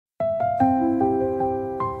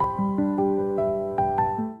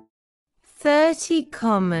30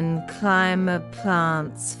 common climber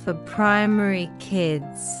plants for primary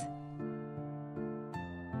kids.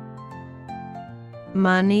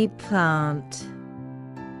 Money plant,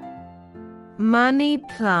 money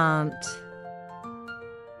plant.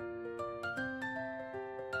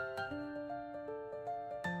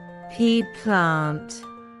 Pea plant,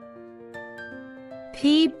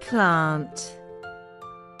 pea plant.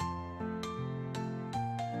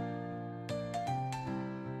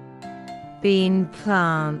 Bean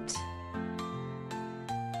plant,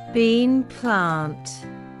 bean plant.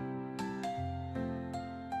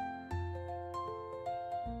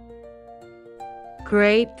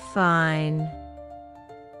 Grape vine,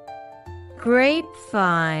 grape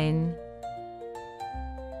vine.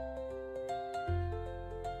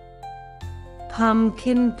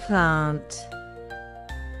 Pumpkin plant,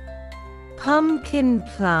 pumpkin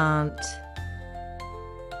plant.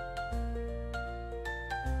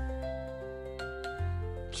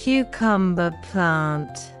 Cucumber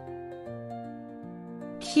plant,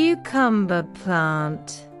 cucumber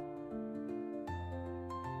plant.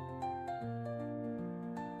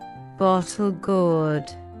 Bottle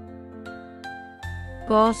gourd,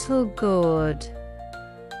 bottle gourd.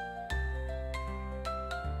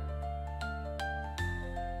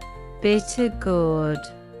 Bitter gourd,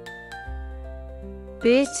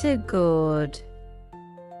 bitter gourd.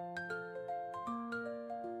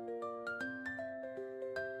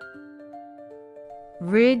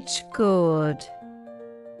 Ridge gourd,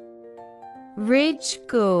 ridge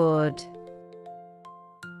gourd.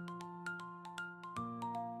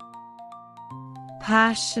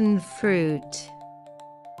 Passion fruit,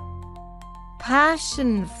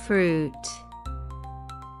 passion fruit.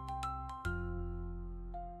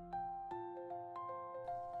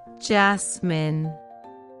 Jasmine,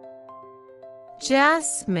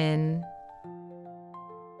 jasmine.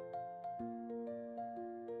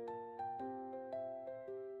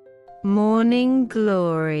 Morning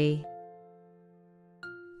glory,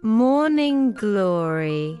 morning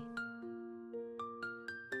glory.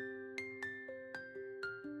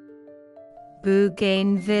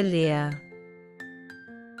 Bougainvillea,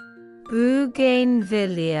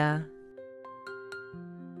 bougainvillea.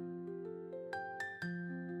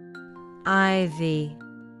 Ivy,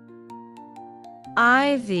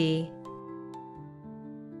 ivy.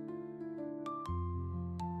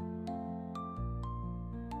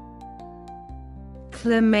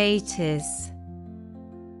 Clematis,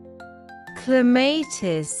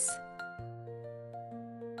 clematis.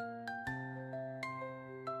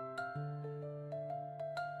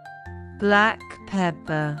 Black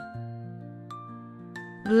pepper,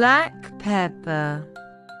 black pepper.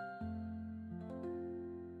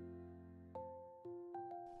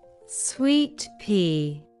 Sweet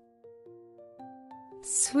pea,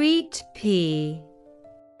 sweet pea.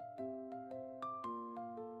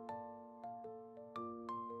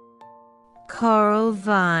 Coral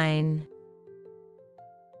vine,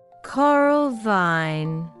 coral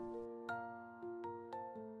vine.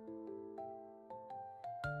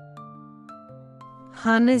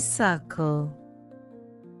 Honeysuckle,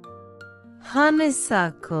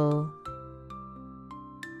 honeysuckle.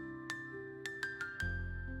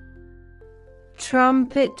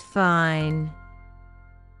 Trumpet vine,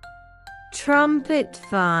 trumpet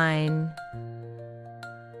vine.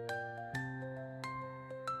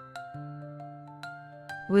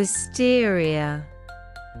 Wisteria,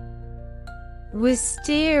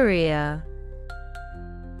 wisteria.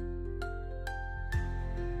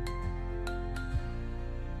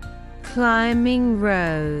 Climbing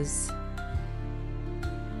rose,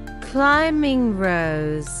 climbing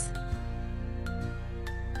rose.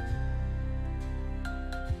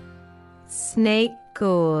 Snake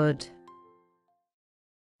gourd,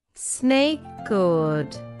 snake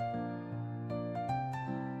gourd.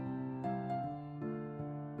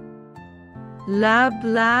 Lab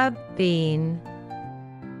bean,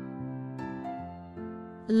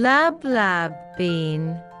 lab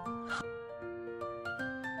bean.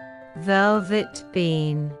 Velvet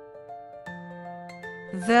bean,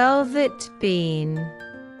 velvet bean.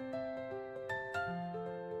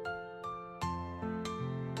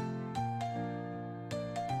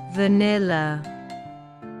 Vanilla,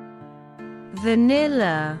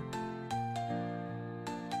 vanilla.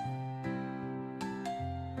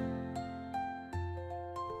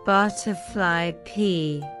 Butterfly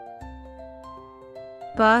pea,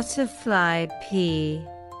 butterfly pea.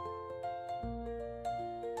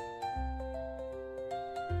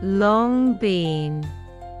 Long bean,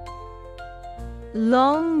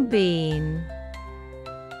 long bean.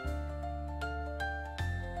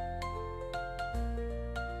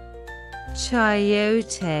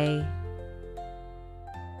 Chayote,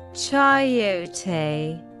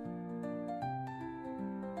 chayote.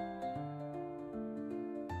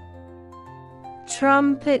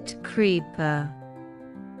 Trumpet creeper,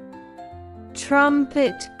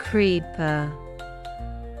 trumpet creeper.